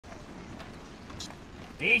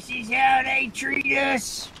This is how they treat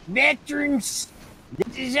us veterans.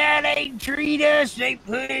 This is how they treat us. They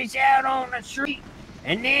put us out on the street,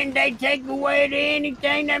 and then they take away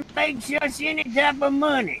anything that makes us any type of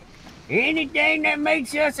money. Anything that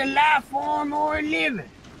makes us a life form or a living.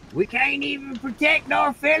 We can't even protect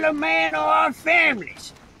our fellow man or our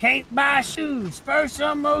families. Can't buy shoes. First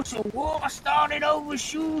almost a war started over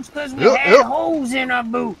shoes because we had holes in our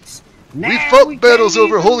boots. We fought battles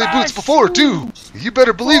over holy boots before, too. You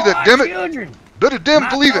better believe that, damn it. Better damn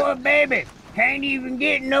believe it. My poor baby can't even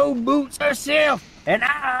get no boots herself. And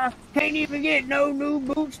I can't even get no new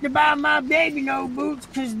boots to buy my baby no boots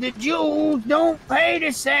because the jewels don't pay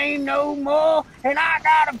the same no more. And I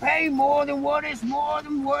gotta pay more than what it's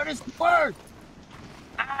worth.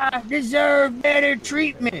 I deserve better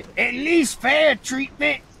treatment, at least fair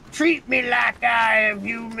treatment. Treat me like I am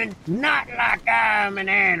human, not like I am an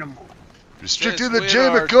animal. Restricting the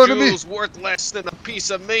gem economy. Jewels worth less than a piece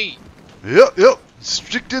of meat. Yep.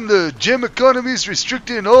 Restricting the gem economy is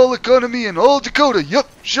restricting all economy in all Dakota. Yep,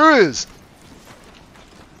 sure is.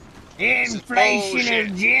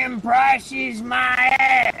 Inflation of gem prices, my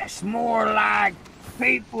ass. More like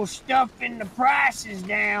people stuffing the prices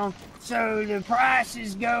down so the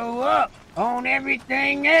prices go up on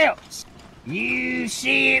everything else. You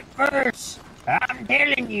see it first. I'm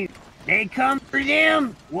telling you. They come for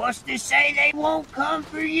them. What's to say they won't come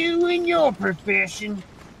for you in your profession?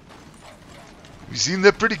 You seen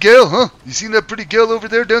that pretty gal, huh? You seen that pretty gal over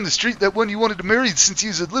there down the street? That one you wanted to marry since you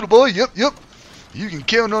was a little boy? Yep. You can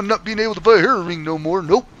count on not being able to buy her a ring no more.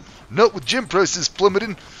 Nope. Not with gem prices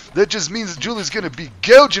plummeting. That just means that Julie's gonna be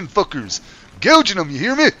gouging fuckers. Gouging them, you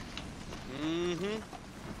hear me? Mm-hmm.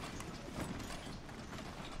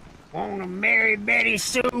 Wanna marry Betty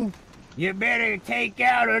Sue? You better take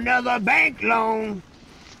out another bank loan.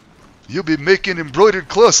 You'll be making embroidered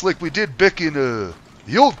cloths like we did back in the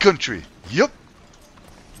old country. Yep.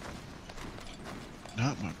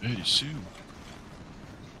 Not my Betty Sue.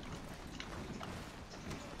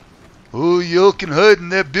 Oh, y'all can hide in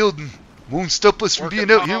that building. Won't stop us from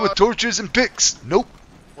being out here with torches and picks. Nope.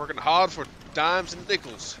 Working hard for dimes and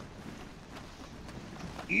nickels.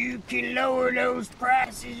 You can lower those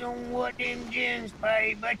prices on what them gems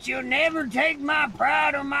pay, but you'll never take my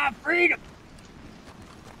pride or my freedom.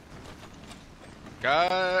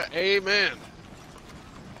 God, amen.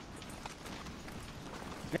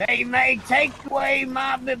 They may take away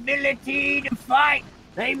my ability to fight.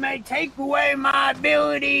 They may take away my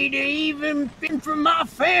ability to even fend for my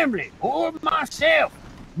family or myself.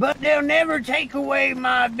 But they'll never take away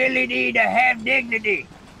my ability to have dignity.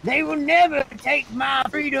 They will never take my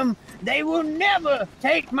freedom. They will never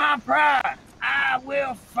take my pride. I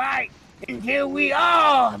will fight until we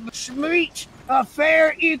all reach a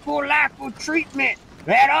fair, equal treatment.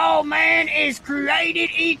 That all man is created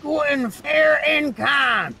equal and fair and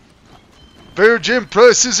kind. Fair gem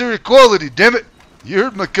prices are equality, damn it. You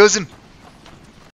heard my cousin.